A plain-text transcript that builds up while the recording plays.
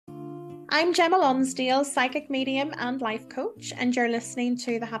I'm Gemma Lonsdale, psychic medium and life coach, and you're listening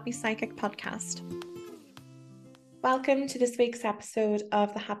to the Happy Psychic podcast. Welcome to this week's episode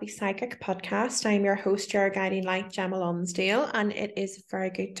of the Happy Psychic podcast. I'm your host, your guiding light, Gemma Lonsdale, and it is very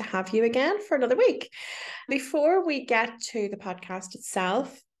good to have you again for another week. Before we get to the podcast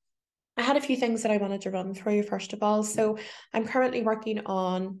itself, I had a few things that I wanted to run through first of all. So I'm currently working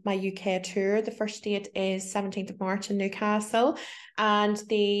on my UK tour. The first date is 17th of March in Newcastle, and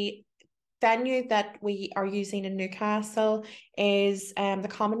the venue that we are using in Newcastle is the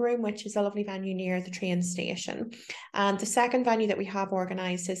Common Room, which is a lovely venue near the train station. And the second venue that we have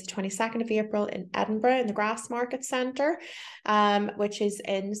organised is the 22nd of April in Edinburgh in the Grassmarket Centre, which is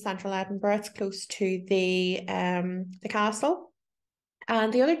in central Edinburgh. It's close to the castle.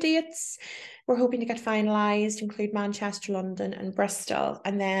 And the other dates we're hoping to get finalised include Manchester, London and Bristol.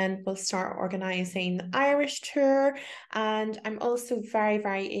 And then we'll start organising the Irish tour. And I'm also very,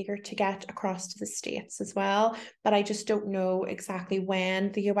 very eager to get across to the States as well. But I just don't know exactly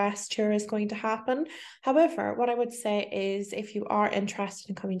when the US tour is going to happen. However, what I would say is if you are interested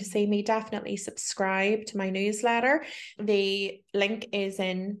in coming to see me, definitely subscribe to my newsletter. The link is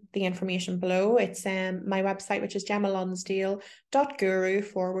in the information below. It's my website, which is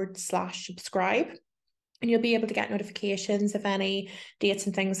gemmalonsdale.guru/subscribe. And you'll be able to get notifications of any dates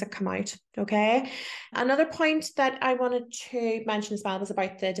and things that come out, okay? Another point that I wanted to mention as well was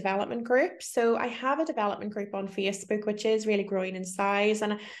about the development group. So I have a development group on Facebook, which is really growing in size.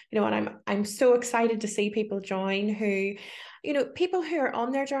 And I'm so excited to see people join who, people who are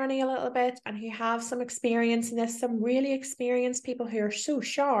on their journey a little bit and who have some experience in this, some really experienced people who are so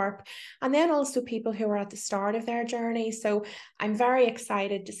sharp, and then also people who are at the start of their journey. So I'm very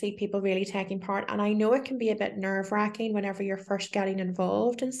excited to see people really taking part. And I know it can be a bit nerve-wracking whenever you're first getting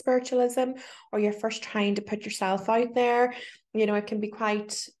involved in spiritualism or you're first trying to put yourself out there. It can be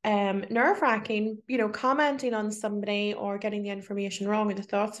quite nerve-wracking, commenting on somebody or getting the information wrong or the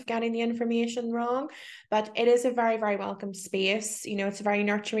thoughts of getting the information wrong. But it is a very, very welcome space. It's a very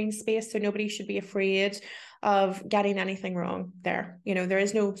nurturing space, so nobody should be afraid of getting anything wrong there. There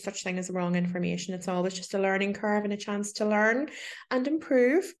is no such thing as wrong information. It's always just a learning curve and a chance to learn and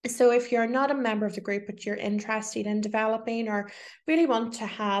improve. So if you're not a member of the group, but you're interested in developing or really want to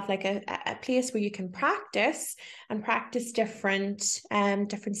have like a place where you can practice different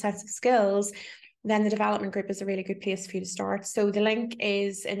sets of skills, then the development group is a really good place for you to start. So the link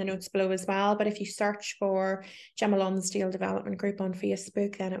is in the notes below as well. But if you search for Gemma Lonsdale Development Group on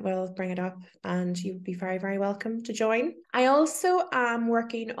Facebook, then it will bring it up and you would be very, very welcome to join. I also am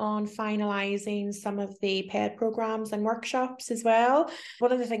working on finalising some of the paid programs and workshops as well.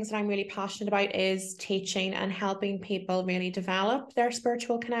 One of the things that I'm really passionate about is teaching and helping people really develop their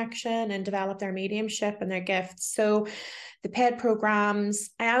spiritual connection and develop their mediumship and their gifts. So the paid programs,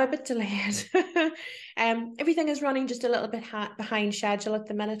 I am a bit delayed. Everything is running just a little bit behind schedule at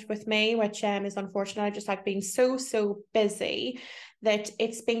the minute with me, which is unfortunate. I just have been so busy that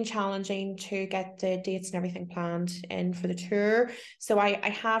it's been challenging to get the dates and everything planned in for the tour. So I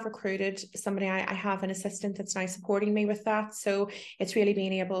have recruited somebody. I have an assistant that's now supporting me with that. So it's really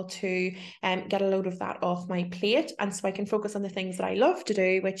being able to get a load of that off my plate. And so I can focus on the things that I love to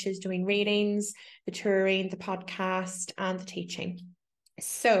do, which is doing readings, the touring, the podcast, and the teaching.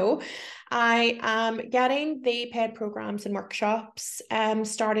 So I am getting the paid programs and workshops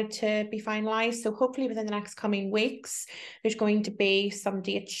started to be finalised. So hopefully within the next coming weeks, there's going to be some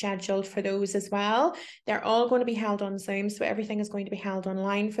dates scheduled for those as well. They're all going to be held on Zoom. So everything is going to be held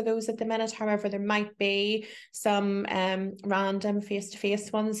online for those at the minute. However, there might be some random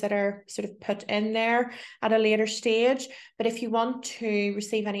face-to-face ones that are sort of put in there at a later stage. But if you want to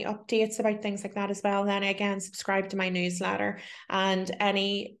receive any updates about things like that as well, then again, subscribe to my newsletter, and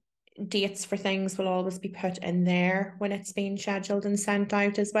any dates for things will always be put in there when it's being scheduled and sent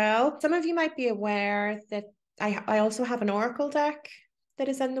out as well. Some of you might be aware that I also have an oracle deck that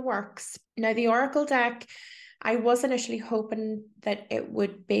is in the works. Now, the oracle deck, I was initially hoping that it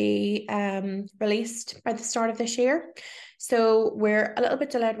would be released by the start of this year. So we're a little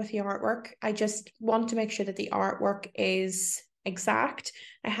bit delayed with the artwork. I just want to make sure that the artwork is exact.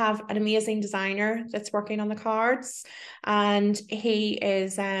 I have an amazing designer that's working on the cards, and he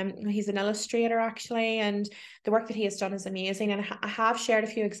is he's an illustrator actually, and the work that he has done is amazing, and I have shared a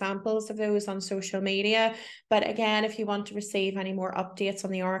few examples of those on social media. But again, if you want to receive any more updates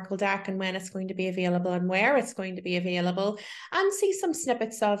on the oracle deck and when it's going to be available and where it's going to be available, and see some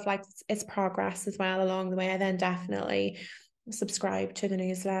snippets of like its progress as well along the way, then definitely subscribe to the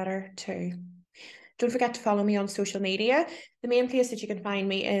newsletter too. don't forget to follow me on social media. The main place that you can find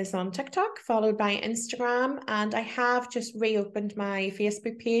me is on TikTok, followed by Instagram. And I have just reopened my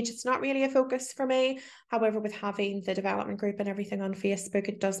Facebook page. It's not really a focus for me. However, with having the development group and everything on Facebook,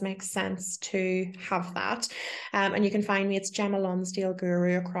 it does make sense to have that. And you can find me, it's Gemma Lonsdale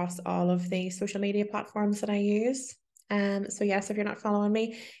Guru across all of the social media platforms that I use. So yes, if you're not following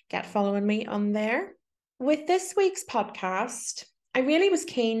me, get following me on there. With this week's podcast, I really was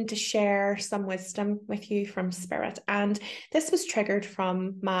keen to share some wisdom with you from Spirit. And this was triggered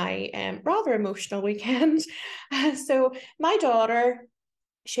from my rather emotional weekend. So my daughter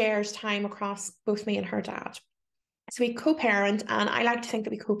shares time across both me and her dad. So we co-parent, and I like to think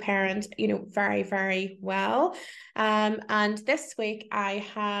that we co-parent, very, very well. And this week I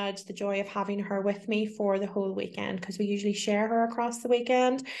had the joy of having her with me for the whole weekend, because we usually share her across the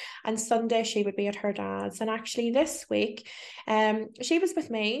weekend. And Sunday she would be at her dad's. And actually this week, she was with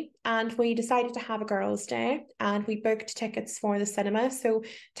me, and we decided to have a girls' day, and we booked tickets for the cinema. So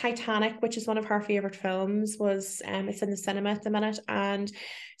Titanic, which is one of her favorite films, was it's in the cinema at the minute, and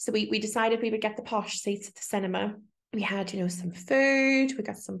so we decided we would get the posh seats at the cinema. We had, some food, we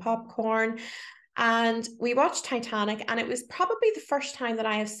got some popcorn, and we watched Titanic. And it was probably the first time that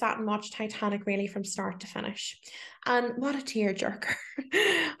I have sat and watched Titanic really from start to finish. And what a tearjerker.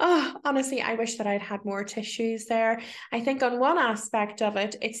 Oh, honestly, I wish that I'd had more tissues there. I think on one aspect of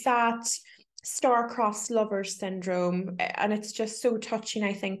it, it's that star-crossed lovers syndrome. And it's just so touching,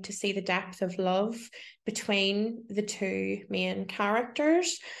 I think, to see the depth of love between the two main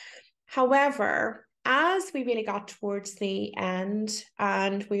characters. However, as we really got towards the end,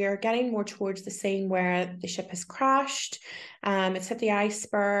 and we are getting more towards the scene where the ship has crashed, it's hit the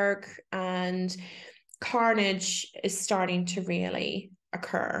iceberg, and carnage is starting to really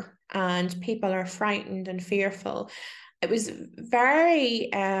occur, and people are frightened and fearful. It was very,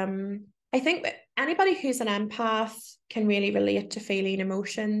 I think that anybody who's an empath can really relate to feeling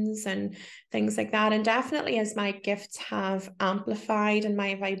emotions and things like that. And definitely as my gifts have amplified and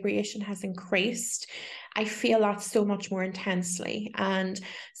my vibration has increased, I feel that so much more intensely. And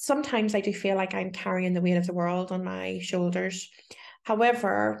sometimes I do feel like I'm carrying the weight of the world on my shoulders.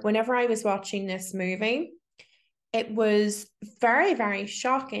 However, whenever I was watching this movie, it was very, very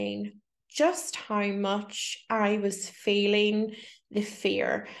shocking just how much I was feeling the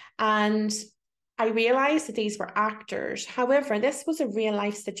fear. And I realized that these were actors. However, this was a real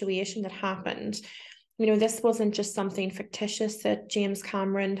life situation that happened. This wasn't just something fictitious that James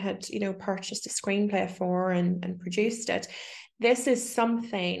Cameron had, purchased a screenplay for and produced it. This is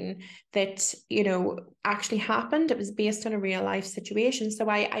something that, actually happened. It was based on a real life situation. So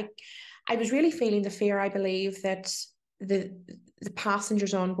I was really feeling the fear, I believe, that the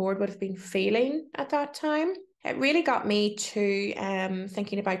passengers on board would have been feeling at that time. It really got me to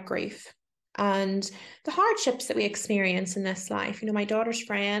thinking about grief and the hardships that we experience in this life. My daughter's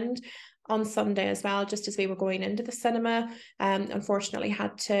friend on Sunday as well, just as we were going into the cinema, unfortunately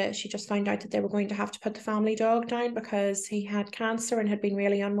she just found out that they were going to have to put the family dog down because he had cancer and had been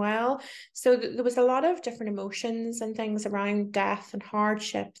really unwell. So there was a lot of different emotions and things around death and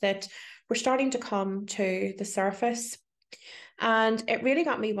hardship that were starting to come to the surface. And it really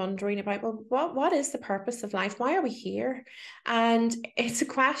got me wondering about, well, what is the purpose of life? Why are we here? And it's a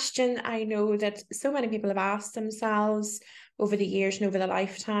question I know that so many people have asked themselves over the years and over the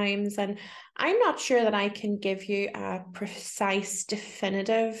lifetimes. And I'm not sure that I can give you a precise,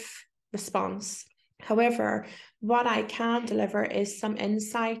 definitive response. However, what I can deliver is some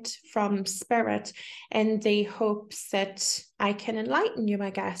insight from Spirit in the hopes that I can enlighten you, I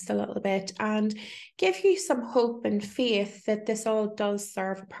guess, a little bit and give you some hope and faith that this all does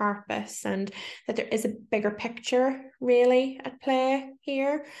serve a purpose and that there is a bigger picture really at play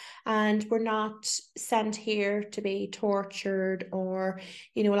here. And we're not sent here to be tortured or,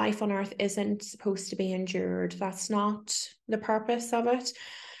 life on earth isn't supposed to be endured. That's not the purpose of it.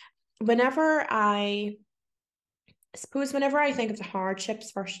 Whenever I think of the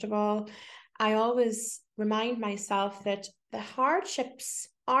hardships, first of all, I always remind myself that the hardships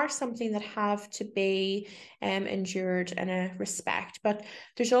are something that have to be endured in a respect, but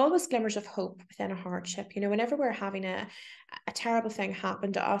there's always glimmers of hope within a hardship. Whenever we're having a terrible thing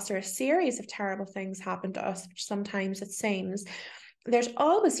happen to us or a series of terrible things happen to us, which sometimes it seems, there's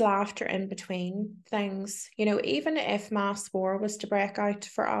always laughter in between things. Even if mass war was to break out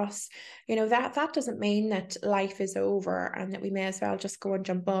for us, that doesn't mean that life is over and that we may as well just go and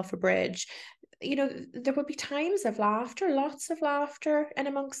jump off a bridge. There would be times of laughter, lots of laughter, and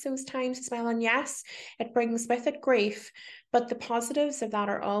amongst those times as well. And yes, it brings with it grief, But the positives of that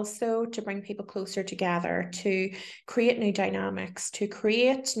are also to bring people closer together, to create new dynamics, to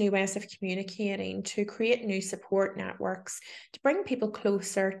create new ways of communicating, to create new support networks, to bring people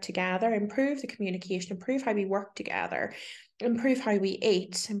closer together, improve the communication, improve how we work together, improve how we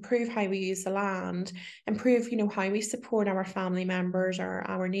eat, improve how we use the land, improve, how we support our family members or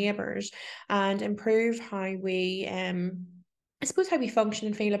our neighbours, and improve how we I suppose how we function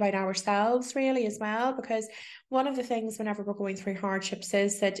and feel about ourselves really as well, because one of the things whenever we're going through hardships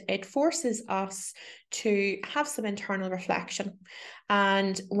is that it forces us to have some internal reflection.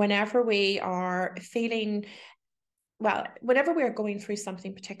 And whenever we are whenever we are going through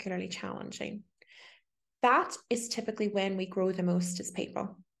something particularly challenging, that is typically when we grow the most as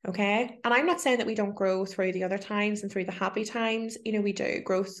people. Okay. And I'm not saying that we don't grow through the other times and through the happy times. We do.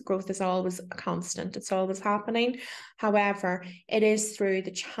 Growth is always a constant. It's always happening. However, it is through the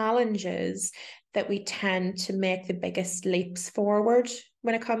challenges that we tend to make the biggest leaps forward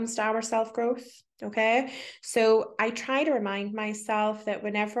when it comes to our self-growth. Okay. So I try to remind myself that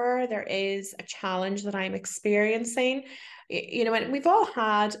whenever there is a challenge that I'm experiencing, and we've all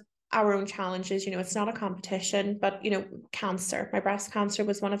had our own challenges, it's not a competition, but, cancer, my breast cancer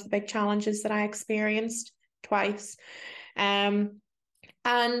was one of the big challenges that I experienced twice. And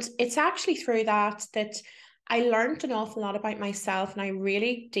it's actually through that I learned an awful lot about myself, and I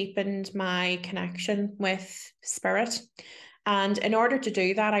really deepened my connection with spirit. And in order to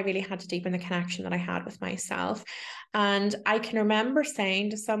do that, I really had to deepen the connection that I had with myself. And I can remember saying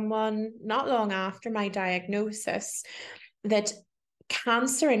to someone not long after my diagnosis that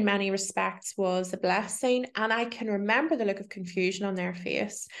cancer in many respects was a blessing, and I can remember the look of confusion on their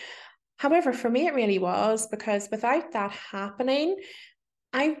face. However, for me it really was, because without that happening,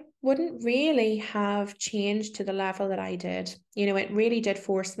 I wouldn't really have changed to the level that I did. It really did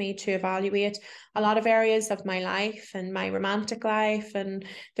force me to evaluate a lot of areas of my life and my romantic life and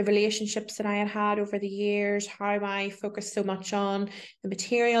the relationships that I had had over the years, how I focused so much on the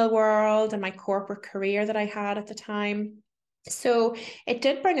material world and my corporate career that I had at the time. So it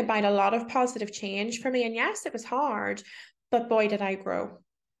did bring about a lot of positive change for me. And yes, it was hard, but boy, did I grow.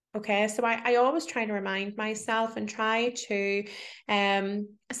 Okay, so I always try to remind myself and try to, I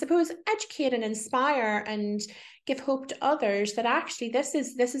suppose, educate and inspire and give hope to others that actually this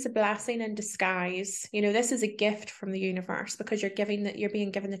is a blessing in disguise. This is a gift from the universe, because you're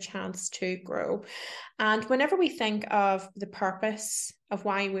being given the chance to grow. And whenever we think of the purpose of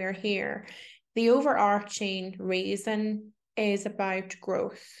why we're here, the overarching reason is about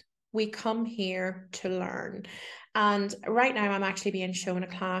growth. We come here to learn. And right now I'm actually being shown a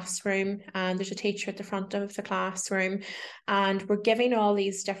classroom, and there's a teacher at the front of the classroom, and we're giving all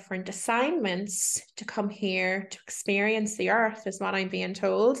these different assignments to come here to experience the earth, is what I'm being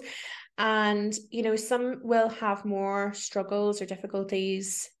told. And, some will have more struggles or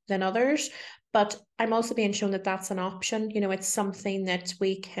difficulties than others, but I'm also being shown that that's an option. It's something that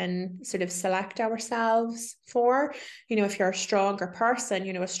we can sort of select ourselves for. If you're a stronger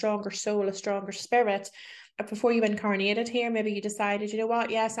person, a stronger soul, a stronger spirit, before you incarnated here, maybe you decided,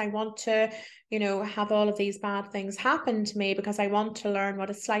 yes, I want to, have all of these bad things happen to me because I want to learn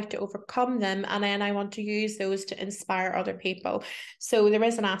what it's like to overcome them. And then I want to use those to inspire other people. So there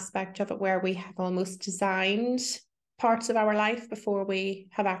is an aspect of it where we have almost designed parts of our life before we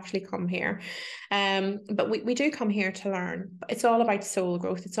have actually come here. But we do come here to learn. It's all about soul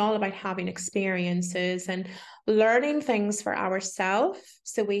growth. It's all about having experiences and learning things for ourselves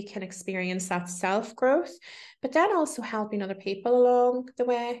so we can experience that self-growth, but then also helping other people along the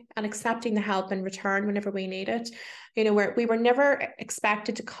way and accepting the help in return whenever we need it. We were never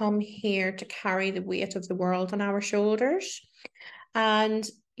expected to come here to carry the weight of the world on our shoulders. And,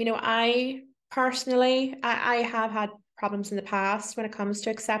 I personally, I have had problems in the past when it comes to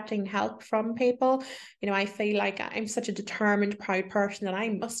accepting help from people. I feel like I'm such a determined, proud person that I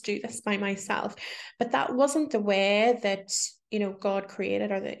must do this by myself. But that wasn't the way that, God created,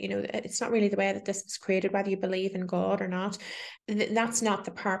 or that, it's not really the way that this was created, whether you believe in God or not. That's not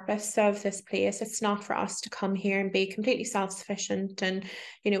the purpose of this place. It's not for us to come here and be completely self-sufficient and,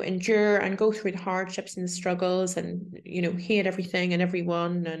 endure and go through the hardships and the struggles and, hate everything and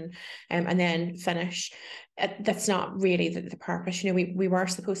everyone and then finish. That's not really the purpose. We were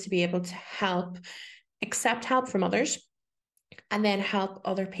supposed to be able to accept help from others, and then help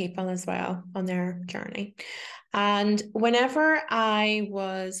other people as well on their journey. And whenever I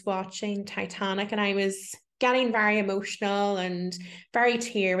was watching Titanic, and I was getting very emotional and very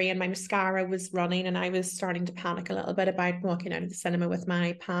teary, and my mascara was running, and I was starting to panic a little bit about walking out of the cinema with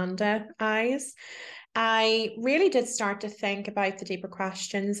my panda eyes, I really did start to think about the deeper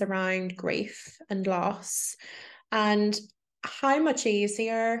questions around grief and loss. And how much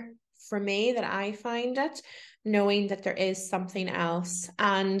easier for me that I find it, knowing that there is something else.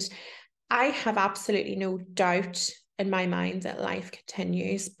 And I have absolutely no doubt in my mind that life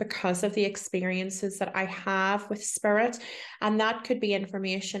continues because of the experiences that I have with spirit. And that could be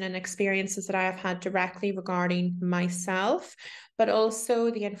information and experiences that I have had directly regarding myself, but also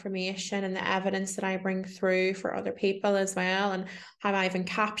the information and the evidence that I bring through for other people as well, and how I've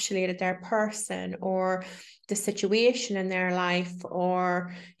encapsulated their person or the situation in their life,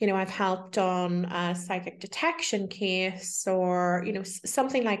 or I've helped on a psychic detection case, or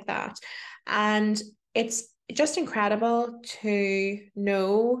something like that. And it's just incredible to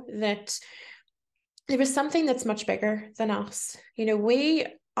know that there is something that's much bigger than us. We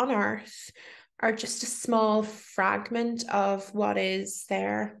on Earth are just a small fragment of what is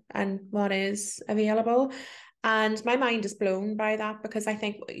there and what is available. And my mind is blown by that, because I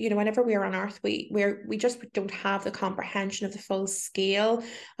think, whenever we're on Earth, we just don't have the comprehension of the full scale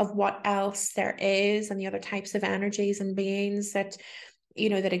of what else there is, and the other types of energies and beings that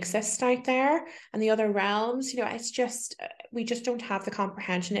that exist out there, and the other realms. It's just, we just don't have the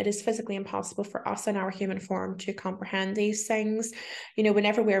comprehension. It is physically impossible for us in our human form to comprehend these things.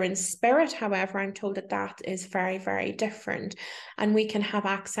 Whenever we're in spirit, however, I'm told that that is very, very different, and we can have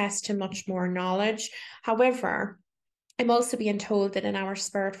access to much more knowledge. However, I'm also being told that in our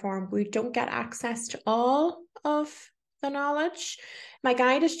spirit form, we don't get access to all of the knowledge. My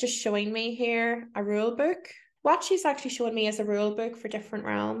guide is just showing me here a rule book. What she's actually showing me is a rule book for different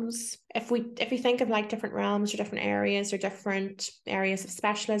realms. If we think of like different realms or different areas of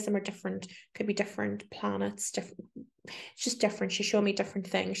specialism, or could be different planets, it's just different. She's showing me different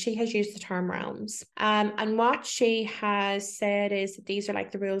things. She has used the term realms. And what she has said is that these are like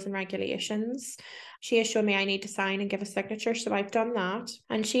the rules and regulations. She has shown me I need to sign and give a signature. So I've done that.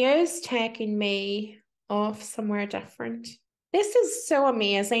 And she is taking me off somewhere different. This is so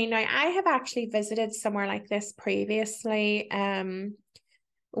amazing. Now, I have actually visited somewhere like this previously.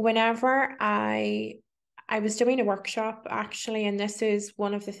 Whenever I was doing a workshop actually, and this is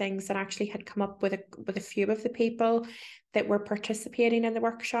one of the things that actually had come up with a few of the people that were participating in the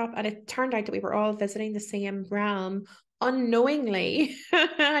workshop, and it turned out that we were all visiting the same realm unknowingly,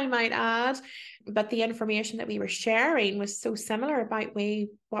 I might add, but the information that we were sharing was so similar about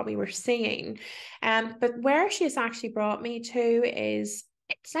what we were seeing. But where she has actually brought me to is,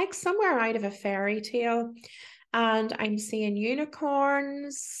 it's like somewhere out of a fairy tale, and I'm seeing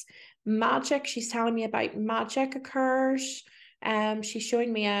unicorns, magic. She's telling me about magic occurs. She's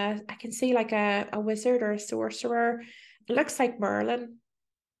showing me I can see like a wizard or a sorcerer. It looks like Merlin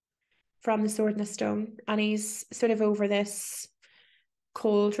from The Sword and the Stone, and he's sort of over this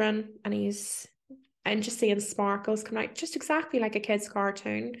cauldron, and I'm just seeing sparkles coming out, just exactly like a kid's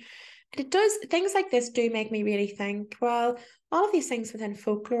cartoon. And it does, things like this do make me really think, well, all of these things within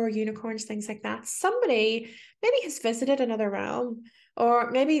folklore, unicorns, things like that, somebody maybe has visited another realm,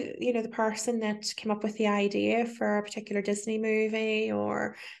 or maybe, the person that came up with the idea for a particular Disney movie,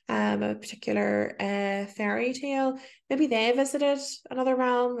 or a particular fairy tale, maybe they visited another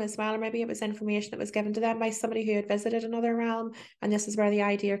realm as well, or maybe it was information that was given to them by somebody who had visited another realm, and this is where the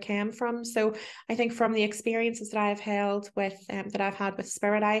idea came from. So I think from the experiences that I've held with, that I've had with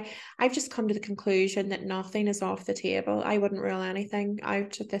spirit, I've just come to the conclusion that nothing is off the table. I wouldn't rule anything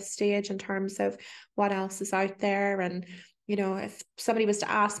out at this stage in terms of what else is out there. And if somebody was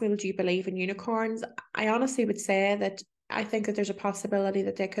to ask me, well, do you believe in unicorns? I honestly would say that I think that there's a possibility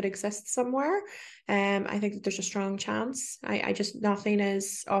that they could exist somewhere. I think that there's a strong chance. I just, nothing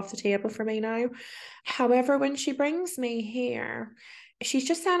is off the table for me now. However, when she brings me here, she's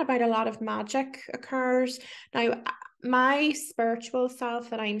just saying about a lot of magic occurs. Now, my spiritual self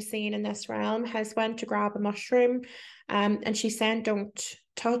that I'm seeing in this realm has went to grab a mushroom, and she's saying, don't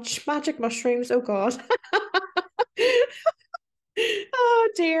touch magic mushrooms. Oh God. Oh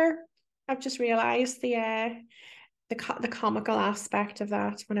dear. I've just realized the comical aspect of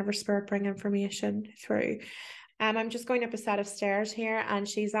that whenever spirit bring information through. I'm just going up a set of stairs here, and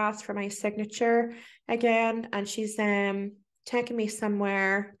she's asked for my signature again, and she's taking me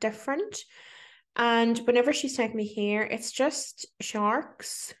somewhere different. And whenever she's taking me here, it's just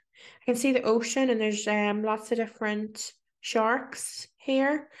sharks. I can see the ocean, and there's lots of different sharks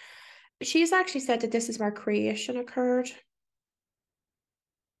here. She's actually said that this is where creation occurred.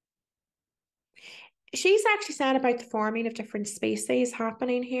 She's actually said about the forming of different species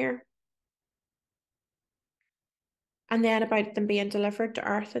happening here, and then about them being delivered to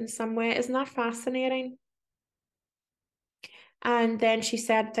Earth in some way. Isn't that fascinating? And then she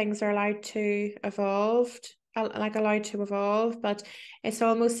said things are allowed to evolve, but it's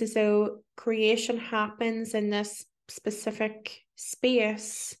almost as though creation happens in this specific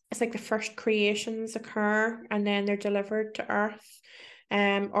space, it's like the first creations occur and then they're delivered to Earth,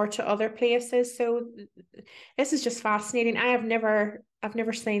 or to other places. So this is just fascinating. I've never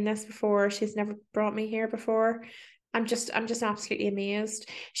seen this before. She's never brought me here before. I'm just absolutely amazed.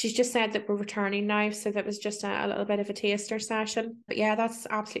 She's just said that we're returning now, so that was just a little bit of a taster session. But yeah, that's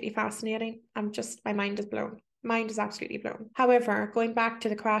absolutely fascinating. My mind is blown. Mind is absolutely blown. However, going back to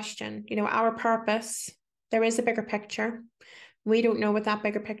the question, our purpose, there is a bigger picture. We don't know what that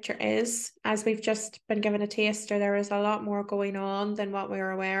bigger picture is. As we've just been given a taster, there is a lot more going on than what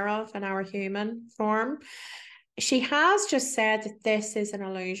we're aware of in our human form. She has just said that this is an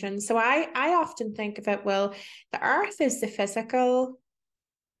illusion. So I often think of it, well, the earth is the physical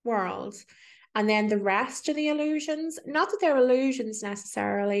world, and then the rest of the illusions, not that they're illusions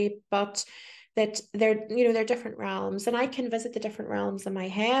necessarily, but that they're different realms, and I can visit the different realms in my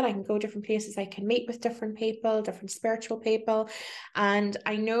head. I can go different places. I can meet with different people, different spiritual people. And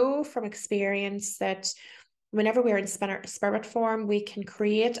I know from experience that whenever we're in spirit form, we can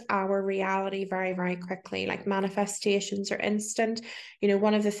create our reality very, very quickly. Like manifestations are instant.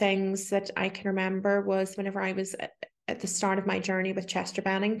 One of the things that I can remember was whenever I was at the start of my journey with Chester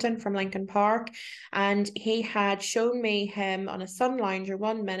Bennington from Lincoln Park, and he had shown me him on a sun lounger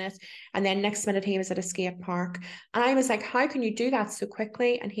 1 minute, and then next minute he was at a skate park, and I was like, how can you do that so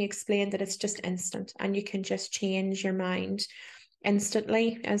quickly? And he explained that it's just instant, and you can just change your mind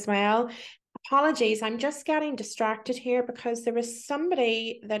instantly as well. Apologies, I'm just getting distracted here because there is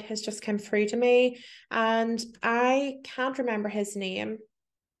somebody that has just come through to me and I can't remember his name.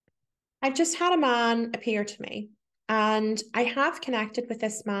 I've just had a man appear to me, and I have connected with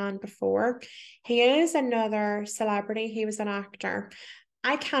this man before. He is another celebrity, he was an actor.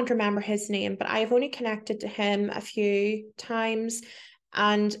 I can't remember his name, but I've only connected to him a few times.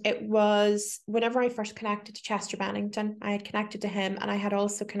 And it was whenever I first connected to Chester Bennington, I had connected to him, and I had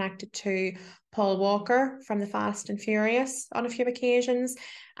also connected to Paul Walker from the Fast and Furious on a few occasions.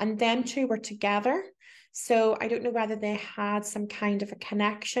 And them two were together. So I don't know whether they had some kind of a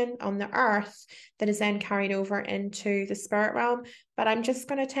connection on the earth that is then carried over into the spirit realm. But I'm just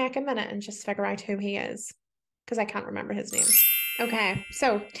going to take a minute and just figure out who he is, because I can't remember his name. Okay,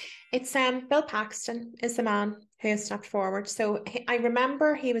 so it's Bill Paxton is the man who has stepped forward. So I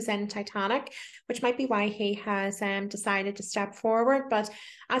remember he was in Titanic, which might be why he has decided to step forward. But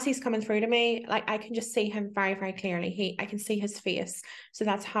as he's coming through to me, like I can just see him very, very clearly. I can see his face. So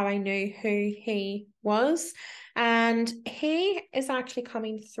that's how I knew who he was. And he is actually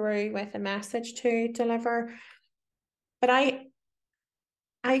coming through with a message to deliver. But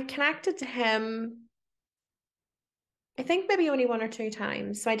I connected to him, I think maybe only 1 or 2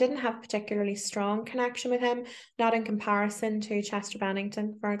 times. So I didn't have a particularly strong connection with him, not in comparison to Chester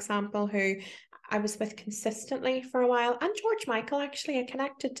Bennington, for example, who I was with consistently for a while. And George Michael, actually. I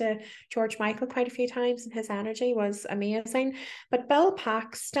connected to George Michael quite a few times, and his energy was amazing. But Bill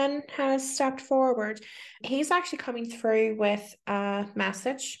Paxton has stepped forward. He's actually coming through with a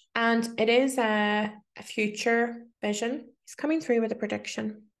message, and it is a future vision. He's coming through with a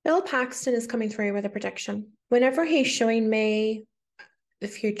prediction. Bill Paxton is coming through with a prediction. Whenever he's showing me the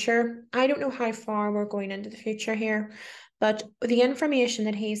future, I don't know how far we're going into the future here, but the information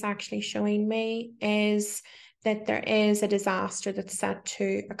that he's actually showing me is that there is a disaster that's set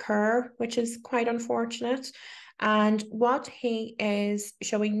to occur, which is quite unfortunate. And what he is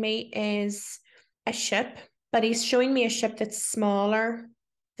showing me is a ship, but he's showing me a ship that's smaller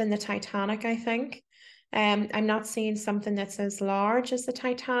than the Titanic, I think. I'm not seeing something that's as large as the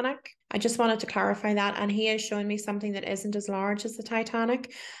Titanic. I just wanted to clarify that. And he is showing me something that isn't as large as the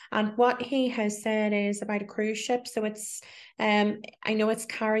Titanic. And what he has said is about a cruise ship. So it's, I know it's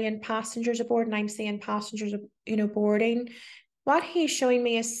carrying passengers aboard, and I'm seeing passengers, boarding. What he's showing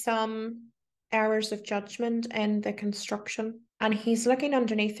me is some errors of judgment in the construction. And he's looking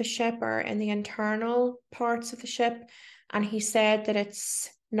underneath the ship or in the internal parts of the ship. And he said that it's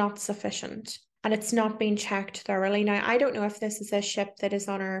not sufficient, and it's not being checked thoroughly. Now, I don't know if this is a ship that is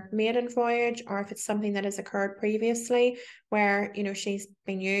on her maiden voyage, or if it's something that has occurred previously where, she's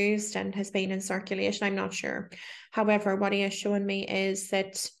been used and has been in circulation. I'm not sure. However, what he is showing me is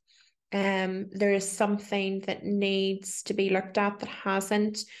that there is something that needs to be looked at that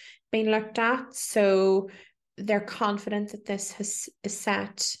hasn't been looked at. So they're confident that this is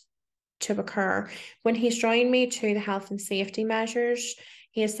set to occur. When he's drawing me to the health and safety measures,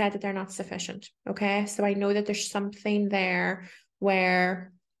 he has said that they're not sufficient. Okay, so I know that there's something there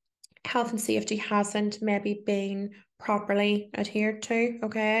where health and safety hasn't maybe been properly adhered to.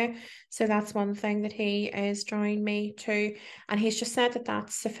 Okay, so that's one thing that he is drawing me to, and he's just said that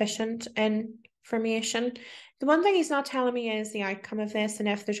that's sufficient in formation. The one thing he's not telling me is the outcome of this, and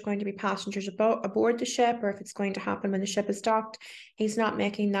if there's going to be passengers aboard the ship, or if it's going to happen when the ship is docked. He's not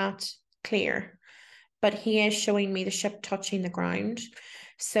making that clear, but he is showing me the ship touching the ground.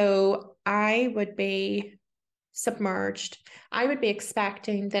 So I would be submerged. I would be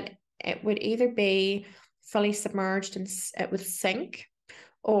expecting that it would either be fully submerged and it would sink,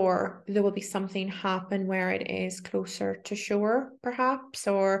 or there will be something happen where it is closer to shore, perhaps,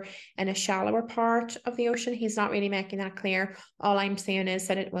 or in a shallower part of the ocean. He's not really making that clear. All I'm saying is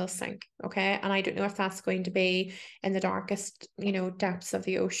that it will sink, okay? And I don't know if that's going to be in the darkest, depths of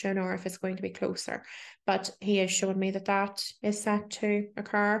the ocean, or if it's going to be closer. But he is showing me that that is set to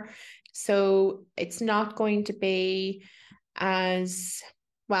occur. So it's not going to be as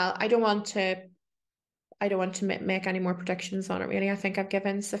well. I don't want to make any more predictions on it, really. I think I've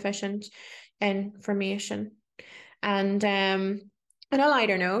given sufficient information. And on a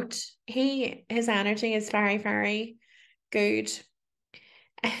lighter note, his energy is very, very good.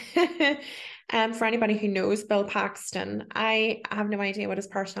 For anybody who knows Bill Paxton, I have no idea what his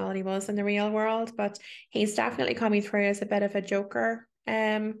personality was in the real world, but he's definitely coming through as a bit of a joker.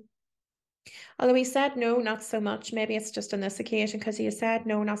 Although he said no, not so much. Maybe it's just on this occasion because he said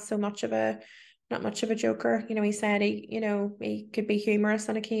no, not much of a joker. He said he could be humorous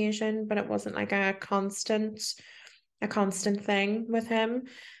on occasion, but it wasn't like a constant thing with him.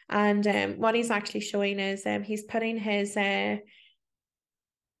 And what he's actually showing is he's putting his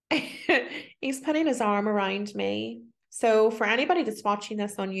he's putting his arm around me. So for anybody that's watching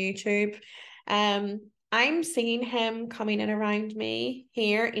this on YouTube, I'm seeing him coming in around me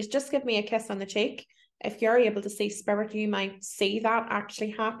here. He's just given me a kiss on the cheek. If you're able to see spirit, you might see that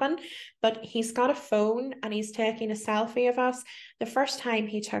actually happen. But he's got a phone and he's taking a selfie of us. The first time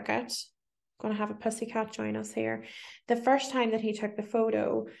he took it, going to have a pussycat join us here. The first time that he took the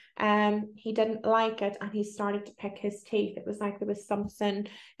photo, he didn't like it and he started to pick his teeth. It was like there was something,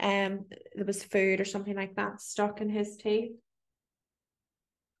 there was food or something like that stuck in his teeth.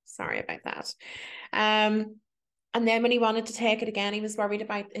 Sorry about that. And then when he wanted to take it again, he was worried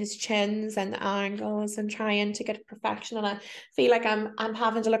about his chins and the angles and trying to get perfection. And I feel like I'm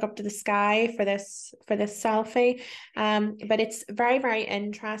having to look up to the sky for this selfie. But it's very, very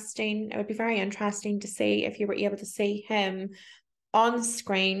interesting. It would be very interesting to see if you were able to see him on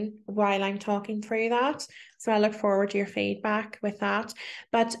screen while I'm talking through that. So I look forward to your feedback with that.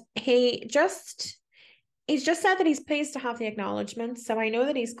 But he's just said that he's pleased to have the acknowledgement. So I know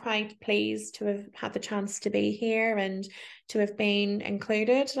that he's quite pleased to have had the chance to be here and to have been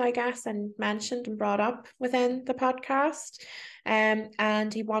included, I guess, and mentioned and brought up within the podcast.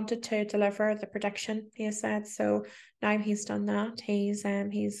 And he wanted to deliver the prediction, he has said. So now he's done that. He's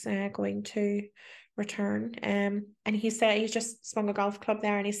going to return. And he said he's just swung a golf club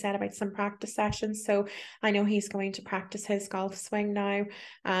there, and he said about some practice sessions. So I know he's going to practice his golf swing now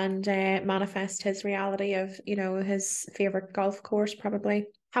and manifest his reality of his favorite golf course probably.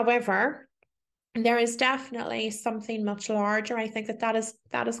 However, there is definitely something much larger. I think that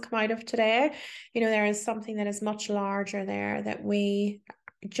has come out of today. There is something that is much larger there that we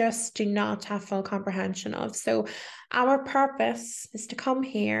just do not have full comprehension of. So our purpose is to come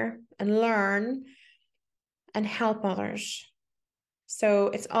here and learn and help others. So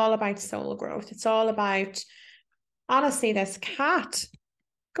it's all about soul growth. It's all about, honestly, this cat.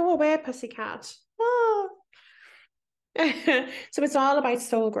 Go away, pussycat. Oh. So it's all about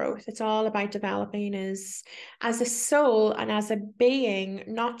soul growth. It's all about developing as a soul and as a being,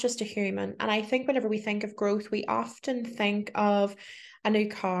 not just a human. And I think whenever we think of growth, we often think of a new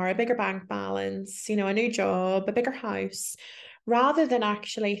car, a bigger bank balance, a new job, a bigger house, rather than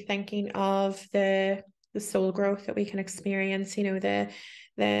actually thinking of the soul growth that we can experience, the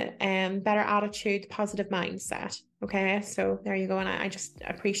better attitude, positive mindset. Okay, so there you go. And I just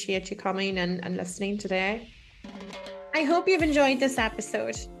appreciate you coming and listening today. I hope you've enjoyed this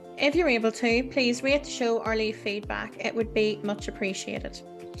episode. If you're able to, please rate the show or leave feedback. It would be much appreciated.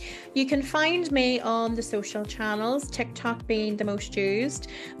 You can find me on the social channels, TikTok being the most used,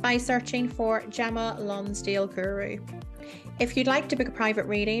 by searching for Gemma Lonsdale Guru. If you'd like to book a private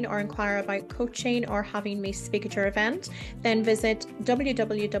reading or inquire about coaching or having me speak at your event, then visit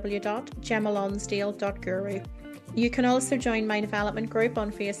www.gemmalonsdale.guru. You can also join my development group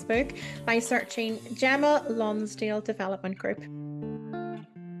on Facebook by searching Gemma Lonsdale Development Group.